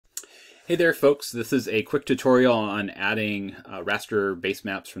Hey there, folks. This is a quick tutorial on adding raster base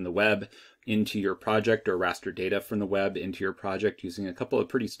maps from the web into your project, or raster data from the web into your project, using a couple of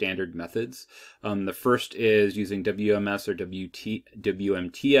pretty standard methods. The first is using WMS or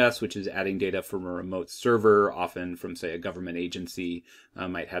WMTS, which is adding data from a remote server, often from, say, a government agency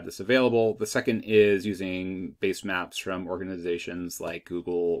might have this available. The second is using base maps from organizations like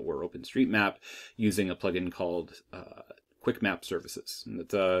Google or OpenStreetMap, using a plugin called QuickMapServices. And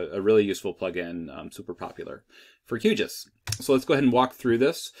it's a really useful plugin, super popular for QGIS. So let's go ahead and walk through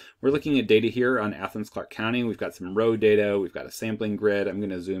this. We're looking at data here on Athens-Clarke County. We've got some road data. We've got a sampling grid. I'm going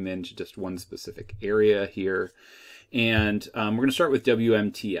to zoom into just one specific area here. And we're going to start with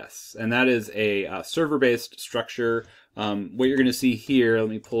WMTS. And that is a server-based structure. What you're going to see here, let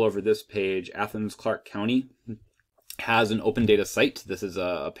me pull over this page, Athens-Clarke County has an open data site. This is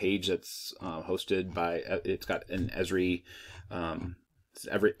a page that's hosted by, it's got an Esri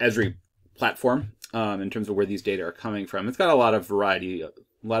platform in terms of where these data are coming from. It's got a lot of variety, a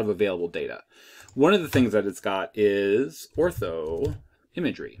lot of available data. One of the things that it's got is ortho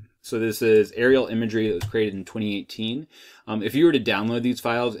imagery. So this is aerial imagery that was created in 2018. If you were to download these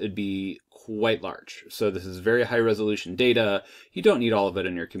files, it'd be quite large. So this is very high resolution data. You don't need all of it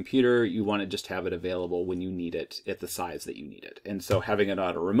on your computer. You want to just have it available when you need it at the size that you need it. And so having it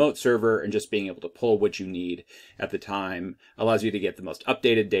on a remote server and just being able to pull what you need at the time allows you to get the most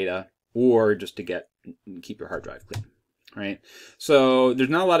updated data, or just to keep your hard drive clean. Right. So there's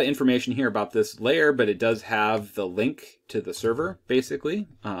not a lot of information here about this layer, but it does have the link to the server, basically,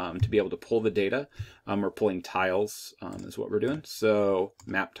 to be able to pull the data. We're pulling tiles is what we're doing. So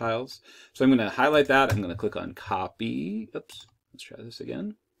map tiles. So I'm going to highlight that. I'm going to click on copy. Oops. Let's try this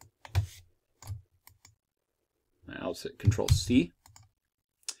again. I'll hit Control C.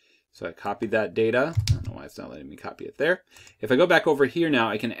 So I copied that data. I don't know why it's not letting me copy it there. If I go back over here now,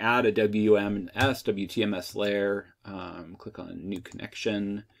 I can add a WTMS layer. Click on New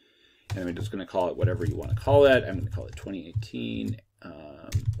Connection. And I'm just going to call it whatever you want to call it. I'm going to call it 2018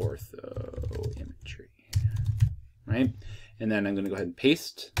 ortho imagery. Right? And then I'm going to go ahead and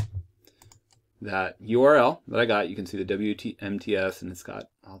paste that URL that I got. You can see the WMTS, and it's got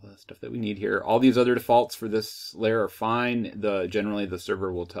all the stuff that we need here. All these other defaults for this layer are fine. Generally the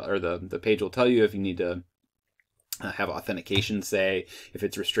server will tell, or the page will tell you if you need to have authentication, say, if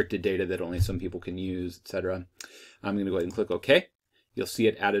it's restricted data that only some people can use, etc. I'm going to go ahead and click OK. You'll see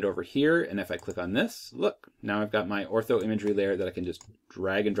it added over here, and if I click on this, look, now I've got my ortho imagery layer that I can just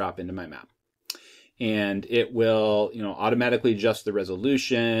drag and drop into my map. And it will, automatically adjust the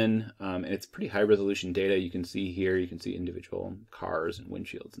resolution. And it's pretty high resolution data. You can see here, you can see individual cars and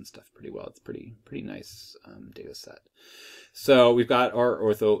windshields and stuff pretty well. It's pretty nice data set. So we've got our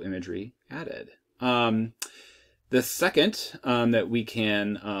ortho imagery added. The second that we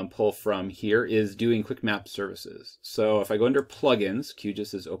can pull from here is doing QuickMapServices. So if I go under plugins,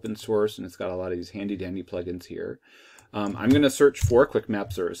 QGIS is open source and it's got a lot of these handy dandy plugins here. I'm going to search for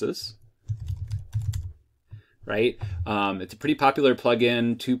QuickMapServices. Right? It's a pretty popular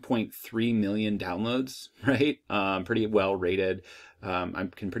plugin, 2.3 million downloads, right? Pretty well rated. I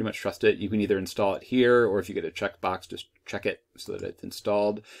can pretty much trust it. You can either install it here, or if you get a checkbox, just check it so that it's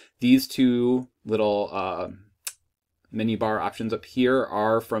installed. These two little menu bar options up here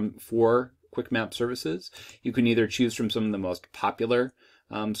are for QuickMapServices. You can either choose from some of the most popular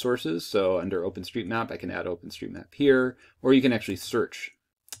sources. So under OpenStreetMap, I can add OpenStreetMap here, or you can actually search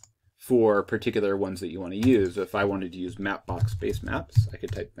for particular ones that you want to use. If I wanted to use Mapbox base maps, I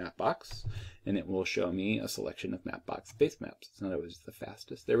could type Mapbox, and it will show me a selection of Mapbox base maps. It's not always the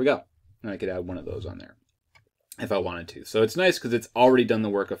fastest. There we go. And I could add one of those on there if I wanted to. So it's nice because it's already done the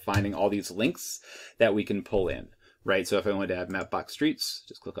work of finding all these links that we can pull in, right? So if I wanted to add Mapbox streets,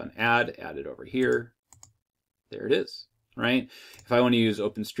 just click on add it over here. There it is, right? If I want to use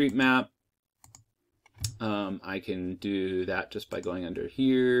OpenStreetMap, I can do that just by going under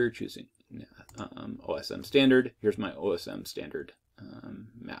here, choosing OSM standard. Here's my OSM standard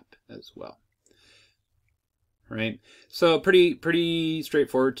map as well. Right, so pretty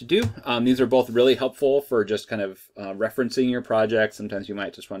straightforward to do. These are both really helpful for just kind of referencing your project. Sometimes you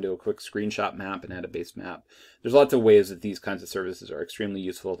might just want to do a quick screenshot map and add a base map. There's lots of ways that these kinds of services are extremely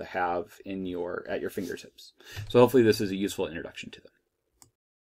useful to have at your fingertips. So hopefully this is a useful introduction to them.